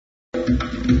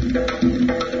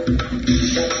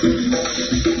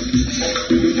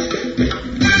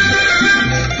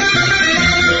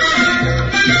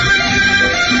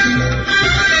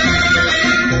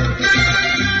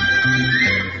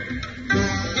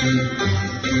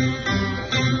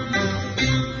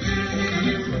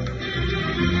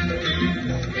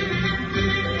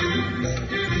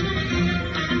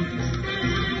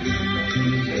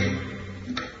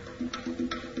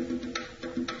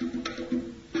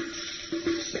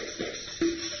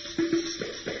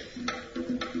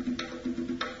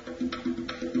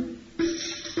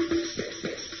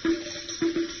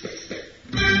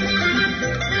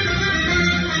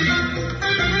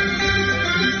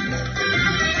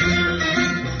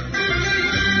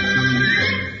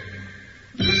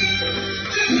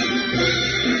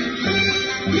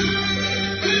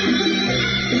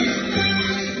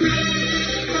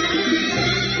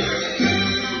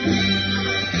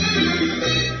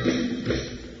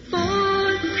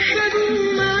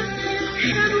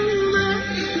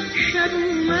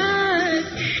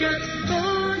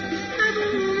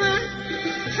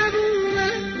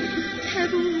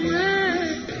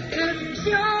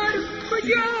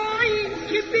کجایی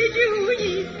که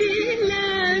بجویی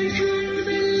دلم جون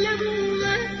به لب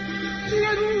اومد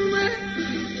لب اومد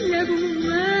لب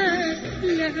اومد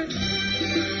لب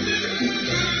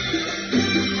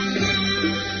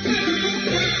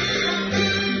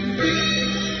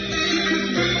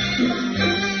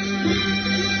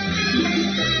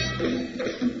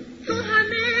تو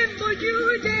همه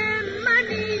وجود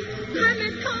منی همه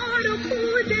تار و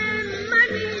پود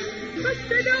منی تو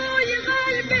صدای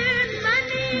قلب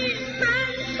منی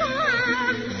من تو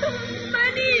هم تو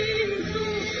منی تو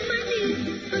منی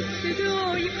تو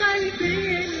صدای قلب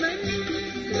منی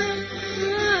من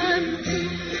تو هم تو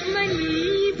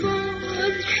منی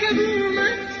باز شب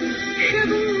اومد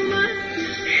شب اومد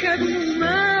شب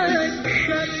اومد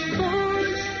شب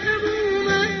باز شب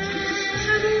اومد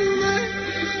شب اومد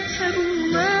شب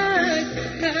اومد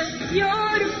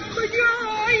یار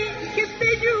کجایی که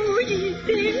بجویی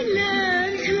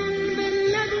دلم جون به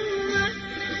لب اومد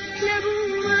لب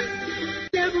اومد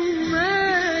لب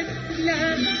اومد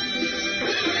لب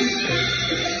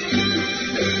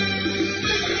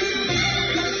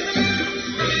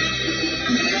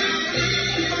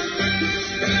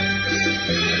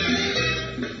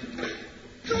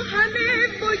تو همه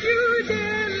وجود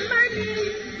منی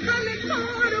همه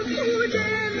تار و پود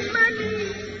منی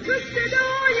تو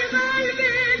صدای قلب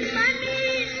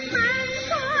منی من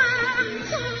تو هم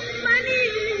تو منی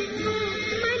تو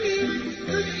منی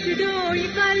تو صدای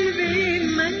قلب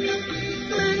منی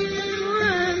من تو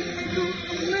هم تو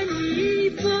منی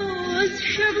باز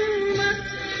شب اومد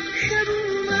شب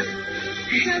اومد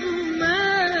شب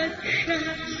اومد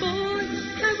شب باز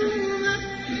شب اومد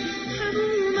شب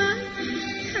اومد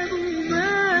شب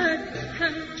اومد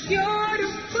یار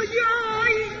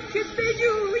کجایی که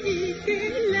بجویی